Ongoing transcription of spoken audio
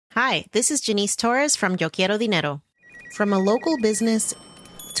Hi, this is Janice Torres from Yo Quiero Dinero. From a local business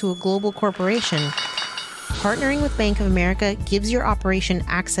to a global corporation, partnering with Bank of America gives your operation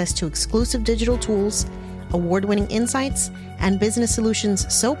access to exclusive digital tools, award-winning insights, and business solutions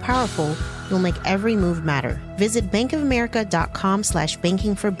so powerful you'll make every move matter. Visit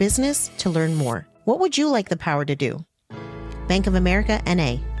bankofamerica.com/banking for business to learn more. What would you like the power to do? Bank of America,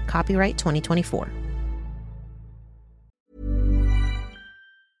 N.A. Copyright 2024.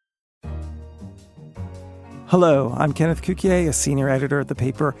 Hello, I'm Kenneth Cukier, a senior editor at the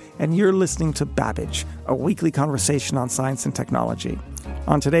paper, and you're listening to Babbage, a weekly conversation on science and technology.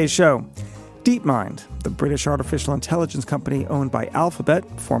 On today's show, DeepMind, the British artificial intelligence company owned by Alphabet,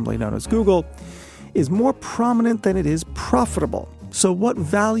 formerly known as Google, is more prominent than it is profitable. So what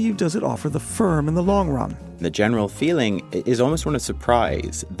value does it offer the firm in the long run? The general feeling is almost one of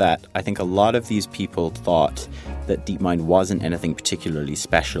surprise that I think a lot of these people thought that DeepMind wasn't anything particularly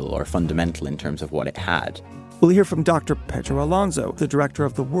special or fundamental in terms of what it had. We'll hear from Dr. Pedro Alonso, the director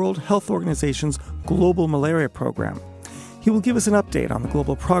of the World Health Organization's Global Malaria Program. He will give us an update on the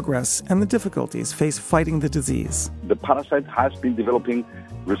global progress and the difficulties faced fighting the disease. The parasite has been developing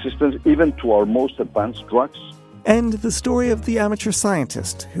resistance even to our most advanced drugs. And the story of the amateur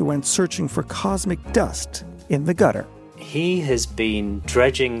scientist who went searching for cosmic dust in the gutter. He has been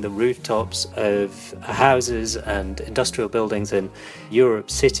dredging the rooftops of houses and industrial buildings in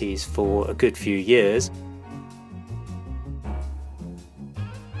Europe's cities for a good few years.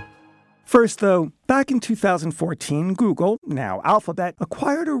 First, though, back in 2014, Google, now Alphabet,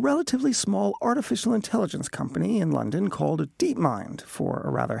 acquired a relatively small artificial intelligence company in London called DeepMind for a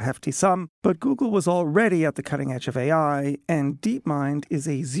rather hefty sum. But Google was already at the cutting edge of AI, and DeepMind is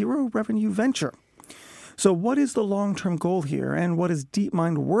a zero-revenue venture. So what is the long-term goal here, and what is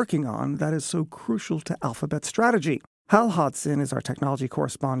DeepMind working on that is so crucial to Alphabet's strategy? Hal Hodson is our technology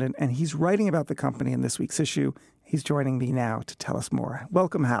correspondent, and he's writing about the company in this week's issue. He's joining me now to tell us more.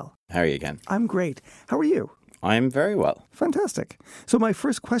 Welcome, Hal. How are you again? I'm great. How are you? I'm very well. Fantastic. So my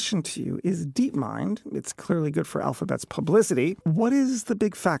first question to you is DeepMind. It's clearly good for Alphabet's publicity. What is the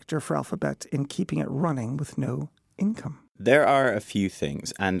big factor for Alphabet in keeping it running with no income? There are a few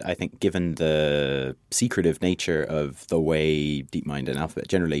things, and I think given the secretive nature of the way DeepMind and Alphabet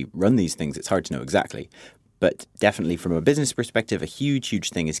generally run these things, it's hard to know exactly. But definitely from a business perspective, a huge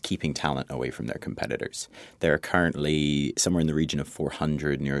thing is keeping talent away from their competitors. There are currently somewhere in the region of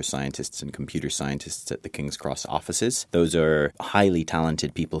 400 neuroscientists and computer scientists at the King's Cross offices. Those are highly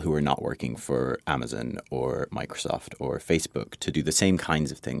talented people who are not working for Amazon or Microsoft or Facebook to do the same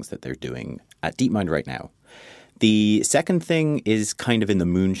kinds of things that they're doing at DeepMind right now. The second thing is kind of in the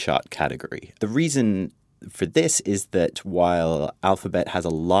moonshot category. The reason for this is that while Alphabet has a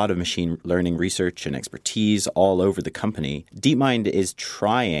lot of machine learning research and expertise all over the company, DeepMind is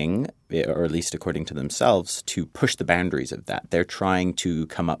trying, or at least according to themselves, to push the boundaries of that. They're trying to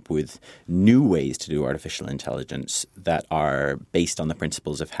come up with new ways to do artificial intelligence that are based on the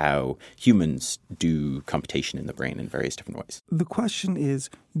principles of how humans do computation in the brain in various different ways. The question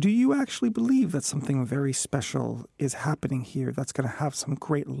is, do you actually believe that something very special is happening here that's going to have some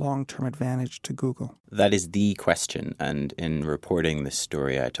great long-term advantage to Google? That is the question. And in reporting this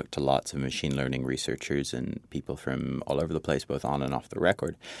story, I talked to lots of machine learning researchers and people from all over the place, both on and off the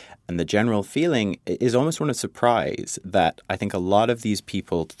record. And the general feeling is almost one of surprise that I think a lot of these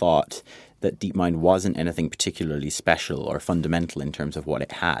people thought that DeepMind wasn't anything particularly special or fundamental in terms of what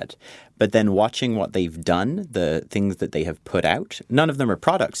it had. But then watching what they've done, the things that they have put out, none of them are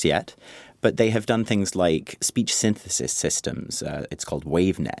products yet, but they have done things like speech synthesis systems. It's called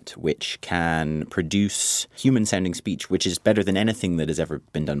WaveNet, which can produce human-sounding speech, which is better than anything that has ever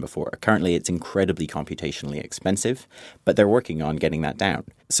been done before. Currently, it's incredibly computationally expensive, but they're working on getting that down.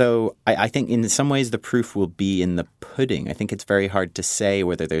 So I think in some ways the proof will be in the pudding. I think it's very hard to say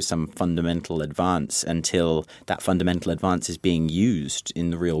whether there's some fundamental advance until that fundamental advance is being used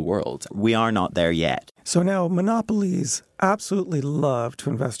in the real world. We are not there yet. So now monopolies absolutely love to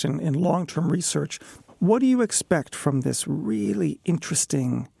invest in long-term research. What do you expect from this really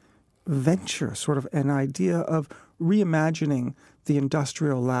interesting venture, sort of an idea of reimagining the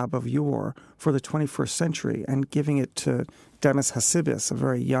industrial lab of yore for the 21st century and giving it to Demis Hassabis, a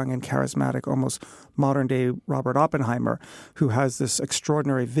very young and charismatic, almost modern-day Robert Oppenheimer, who has this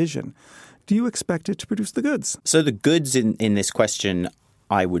extraordinary vision? Do you expect it to produce the goods? So the goods in this question,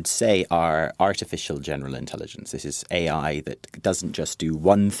 I would say, are artificial general intelligence. This is AI that doesn't just do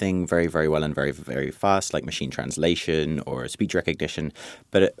one thing very, very well and very, very fast, like machine translation or speech recognition,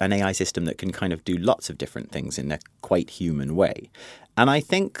 but an AI system that can kind of do lots of different things in a quite human way. And I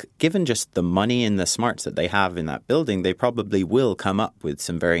think given just the money and the smarts that they have in that building, they probably will come up with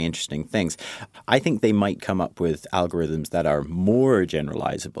some very interesting things. I think they might come up with algorithms that are more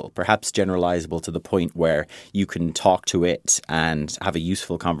generalizable, perhaps generalizable to the point where you can talk to it and have a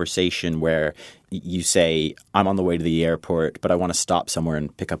useful conversation where you say, I'm on the way to the airport, but I want to stop somewhere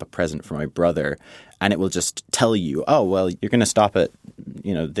and pick up a present for my brother. And it will just tell you, oh, well, you're going to stop at,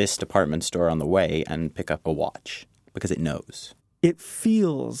 this department store on the way and pick up a watch because it knows. It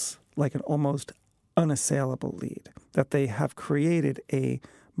feels like an almost unassailable lead, that they have created a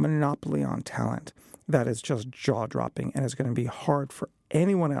monopoly on talent that is just jaw-dropping and is going to be hard for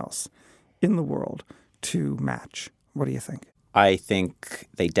anyone else in the world to match. What do you think? I think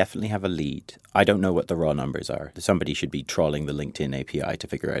they definitely have a lead. I don't know what the raw numbers are. Somebody should be trawling the LinkedIn API to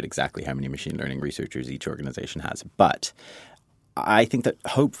figure out exactly how many machine learning researchers each organization has. But I think that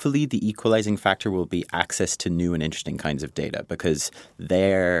hopefully the equalizing factor will be access to new and interesting kinds of data, because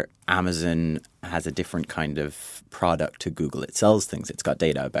there Amazon has a different kind of product to Google. It sells things. It's got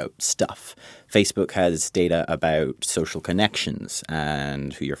data about stuff. Facebook has data about social connections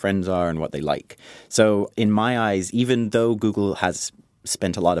and who your friends are and what they like. So in my eyes, even though Google has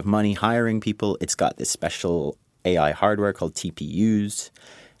spent a lot of money hiring people, it's got this special AI hardware called TPUs.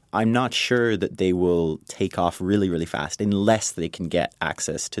 I'm not sure that they will take off really, really fast unless they can get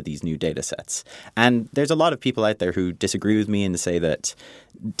access to these new data sets. And there's a lot of people out there who disagree with me and say that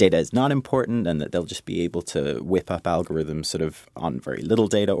data is not important and that they'll just be able to whip up algorithms sort of on very little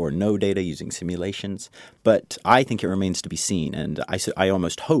data or no data using simulations. But I think it remains to be seen. And I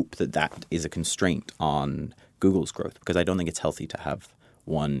almost hope that that is a constraint on Google's growth, because I don't think it's healthy to have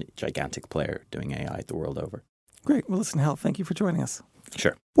one gigantic player doing AI the world over. Great. Well, listen, Hal, thank you for joining us.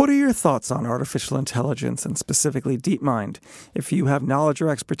 Sure. What are your thoughts on artificial intelligence and specifically DeepMind? If you have knowledge or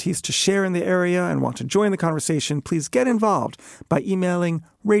expertise to share in the area and want to join the conversation, please get involved by emailing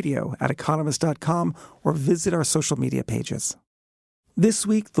radio@economist.com or visit our social media pages. This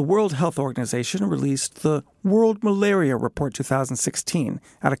week, the World Health Organization released the World Malaria Report 2016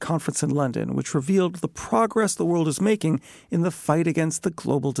 at a conference in London, which revealed the progress the world is making in the fight against the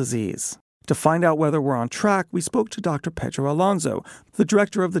global disease. To find out whether we're on track, we spoke to Dr. Pedro Alonso, the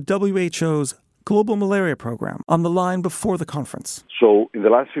director of the WHO's Global Malaria Program, on the line before the conference. So in the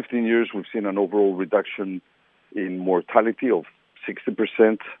last 15 years, we've seen an overall reduction in mortality of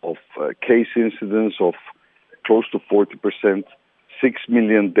 60%, of case incidence of close to 40%. 6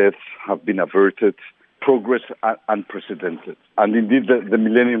 million deaths have been averted. Progress unprecedented. And indeed, the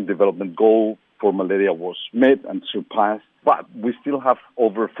Millennium Development Goal for malaria was met and surpassed. But we still have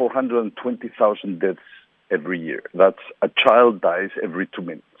over 420,000 deaths every year. That's a child dies every 2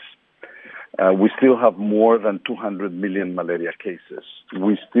 minutes. We still have more than 200 million malaria cases.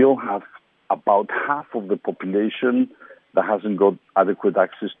 We still have about half of the population that hasn't got adequate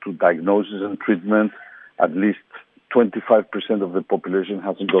access to diagnosis and treatment. At least 25% of the population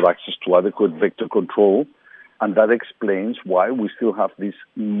hasn't got access to adequate vector control. And that explains why we still have this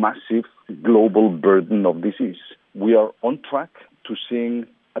massive global burden of disease. We are on track to seeing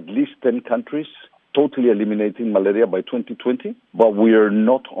at least 10 countries totally eliminating malaria by 2020, but we are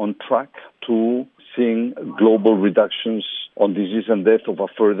not on track to seeing global reductions on disease and death of a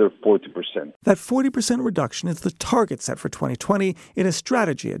further 40%. That 40% reduction is the target set for 2020 in a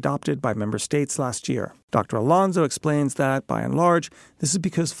strategy adopted by member states last year. Dr. Alonso explains that, by and large, this is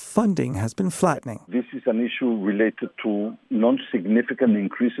because funding has been flattening. This is an issue related to non-significant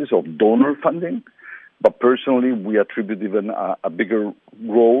increases of donor funding, but personally, we attribute even a bigger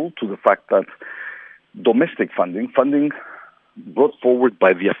role to the fact that domestic funding brought forward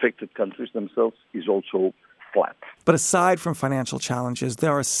by the affected countries themselves, is also flat. But aside from financial challenges,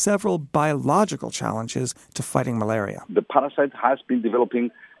 there are several biological challenges to fighting malaria. The parasite has been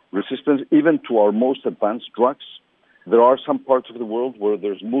developing resistance even to our most advanced drugs. There are some parts of the world where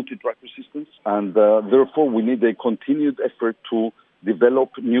there's multi-drug resistance, and therefore we need a continued effort to develop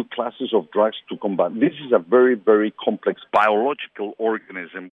new classes of drugs to combat. This is a very, very complex biological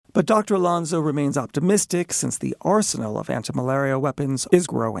organism. But Dr. Alonso remains optimistic since the arsenal of anti-malaria weapons is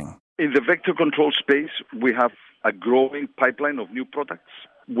growing. In the vector control space, we have a growing pipeline of new products.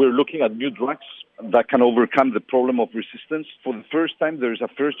 We're looking at new drugs that can overcome the problem of resistance. For the first time, there is a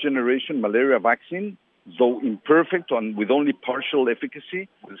first-generation malaria vaccine, though imperfect and with only partial efficacy.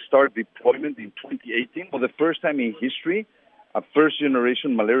 We'll start deployment in 2018. For the first time in history, a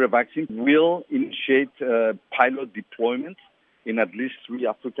first-generation malaria vaccine will initiate pilot deployment in at least 3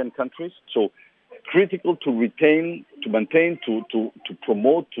 African countries. So critical to retain, to maintain, to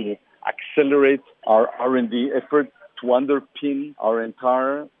promote, to accelerate our R&D effort to underpin our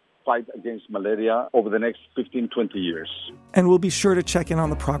entire fight against malaria over the next 15, 20 years. And we'll be sure to check in on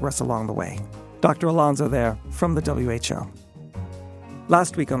the progress along the way. Dr. Alonso there from the WHO.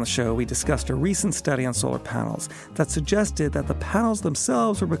 Last week on the show, we discussed a recent study on solar panels that suggested that the panels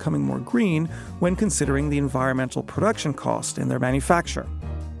themselves are becoming more green when considering the environmental production cost in their manufacture.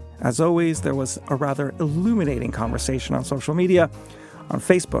 As always, there was a rather illuminating conversation on social media. On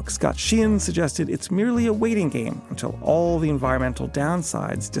Facebook, Scott Sheehan suggested it's merely a waiting game until all the environmental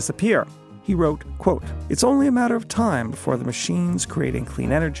downsides disappear. He wrote, quote, "It's only a matter of time before the machines creating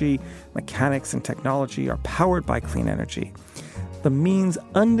clean energy, mechanics, and technology are powered by clean energy. The means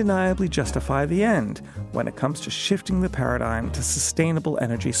undeniably justify the end when it comes to shifting the paradigm to sustainable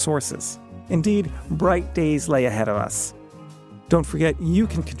energy sources. Indeed, bright days lay ahead of us." Don't forget, you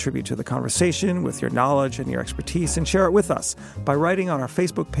can contribute to the conversation with your knowledge and your expertise and share it with us by writing on our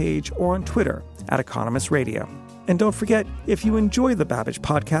Facebook page or on Twitter @Economist Radio. And don't forget, if you enjoy the Babbage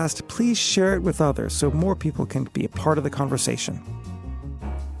podcast, please share it with others so more people can be a part of the conversation.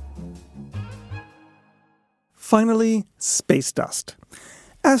 Finally, space dust.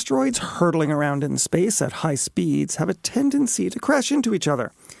 Asteroids hurtling around in space at high speeds have a tendency to crash into each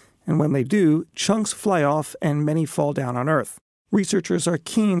other. And when they do, chunks fly off and many fall down on Earth. Researchers are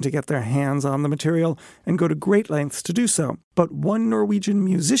keen to get their hands on the material and go to great lengths to do so. But one Norwegian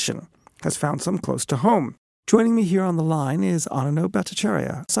musician has found some close to home. Joining me here on the line is Anano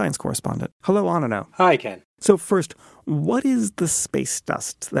Bhattacharya, science correspondent. Hello, Anano. Hi, Ken. So first, what is the space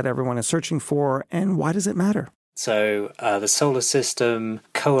dust that everyone is searching for, and why does it matter? So the solar system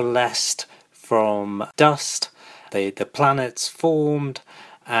coalesced from dust. The planets formed,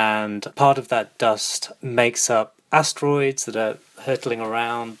 and part of that dust makes up asteroids that are hurtling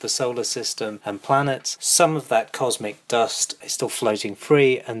around the solar system and planets. Some of that cosmic dust is still floating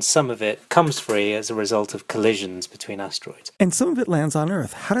free, and some of it comes free as a result of collisions between asteroids. And some of it lands on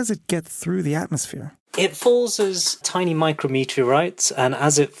Earth. How does it get through the atmosphere? It falls as tiny micrometeorites, and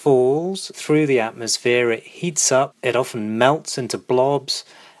as it falls through the atmosphere, it heats up, it often melts into blobs,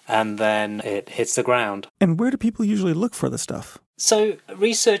 and then it hits the ground. And where do people usually look for the stuff? So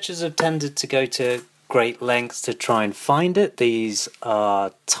researchers have tended to go to great lengths to try and find it. These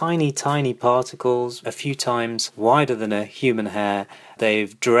are tiny, tiny particles, a few times wider than a human hair.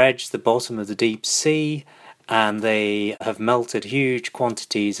 They've dredged the bottom of the deep sea, and they have melted huge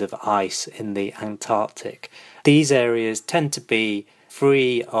quantities of ice in the Antarctic. These areas tend to be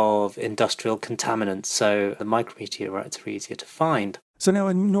free of industrial contaminants, so the micrometeorites are easier to find. So now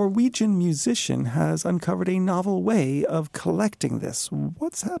a Norwegian musician has uncovered a novel way of collecting this.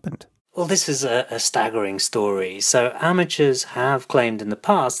 What's happened? Well, this is a staggering story. So amateurs have claimed in the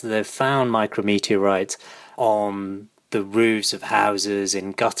past that they've found micrometeorites on the roofs of houses,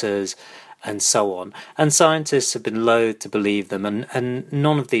 in gutters, and so on. And scientists have been loath to believe them, and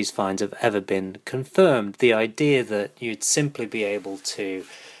none of these finds have ever been confirmed. The idea that you'd simply be able to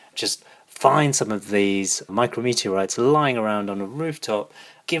just find some of these micrometeorites lying around on a rooftop,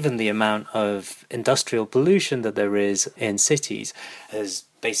 given the amount of industrial pollution that there is in cities, has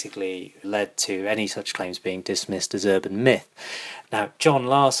basically led to any such claims being dismissed as urban myth. Now, John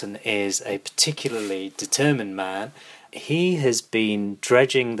Larson is a particularly determined man. He has been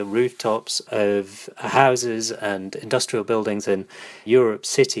dredging the rooftops of houses and industrial buildings in Europe's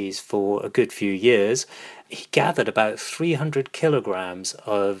cities for a good few years. He gathered about 300 kilograms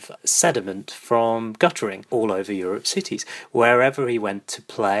of sediment from guttering all over Europe's cities. Wherever he went to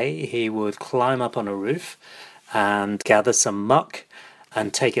play, he would climb up on a roof and gather some muck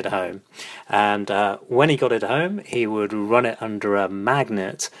and take it home. And when he got it home, he would run it under a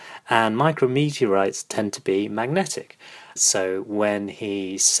magnet, and micrometeorites tend to be magnetic. So when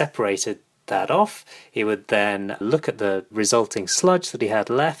he separated that off, he would then look at the resulting sludge that he had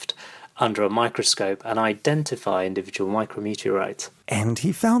left under a microscope and identify individual micrometeorites. And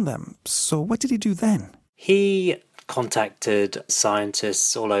he found them. So what did he do then? He contacted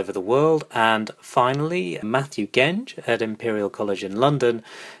scientists all over the world, and finally Matthew Genge at Imperial College in London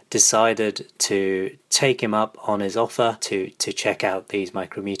decided to take him up on his offer to check out these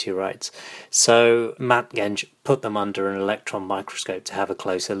micrometeorites. So Matt Genge put them under an electron microscope to have a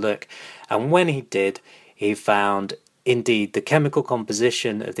closer look, and when he did, he found indeed the chemical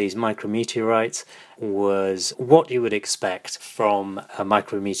composition of these micrometeorites was what you would expect from a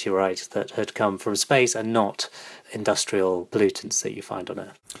micrometeorite that had come from space and not industrial pollutants that you find on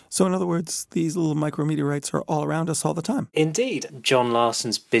Earth. So in other words, these little micrometeorites are all around us all the time. Indeed. John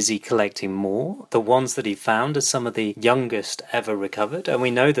Larson's busy collecting more. The ones that he found are some of the youngest ever recovered, and we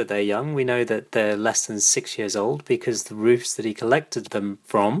know that they're young. We know that they're less than 6 years old because the roofs that he collected them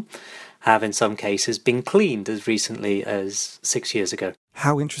from have in some cases been cleaned as recently as 6 years ago.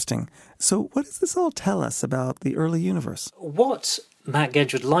 How interesting. So what does this all tell us about the early universe? What Matt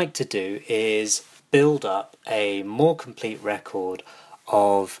Gedge would like to do is build up a more complete record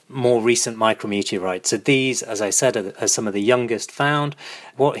of more recent micrometeorites. So these, as I said, are some of the youngest found.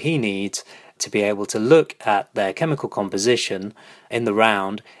 What he needs to be able to look at their chemical composition in the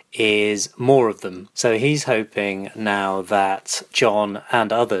round is more of them. So he's hoping now that John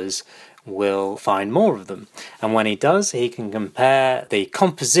and others will find more of them. And when he does, he can compare the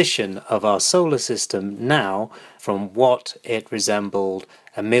composition of our solar system now from what it resembled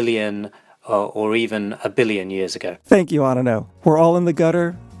a million or even a billion years ago. Thank you, Anano. We're all in the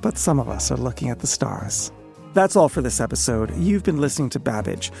gutter, but some of us are looking at the stars. That's all for this episode. You've been listening to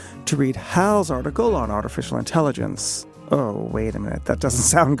Babbage. To read Hal's article on artificial intelligence. Oh, wait a minute. That doesn't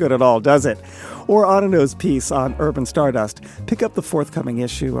sound good at all, does it? Or Anano's piece on urban stardust. Pick up the forthcoming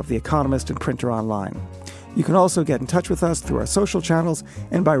issue of The Economist and Printer Online. You can also get in touch with us through our social channels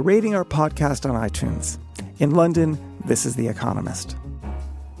and by rating our podcast on iTunes. In London, this is The Economist.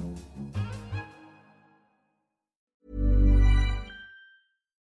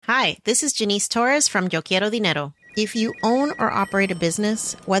 Hi, this is Janice Torres from Yo Quiero Dinero. If you own or operate a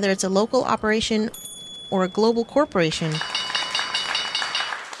business, whether it's a local operation or a global corporation,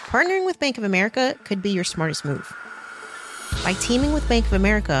 partnering with Bank of America could be your smartest move. By teaming with Bank of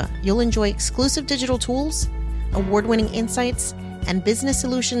America, you'll enjoy exclusive digital tools, award-winning insights, and business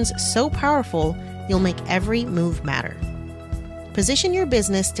solutions so powerful you'll make every move matter. Position your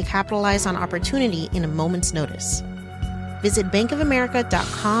business to capitalize on opportunity in a moment's notice. Visit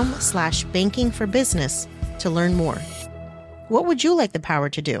bankofamerica.com/bankingforbusiness to learn more. What would you like the power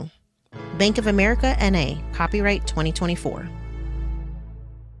to do? Bank of America, N.A., copyright 2024.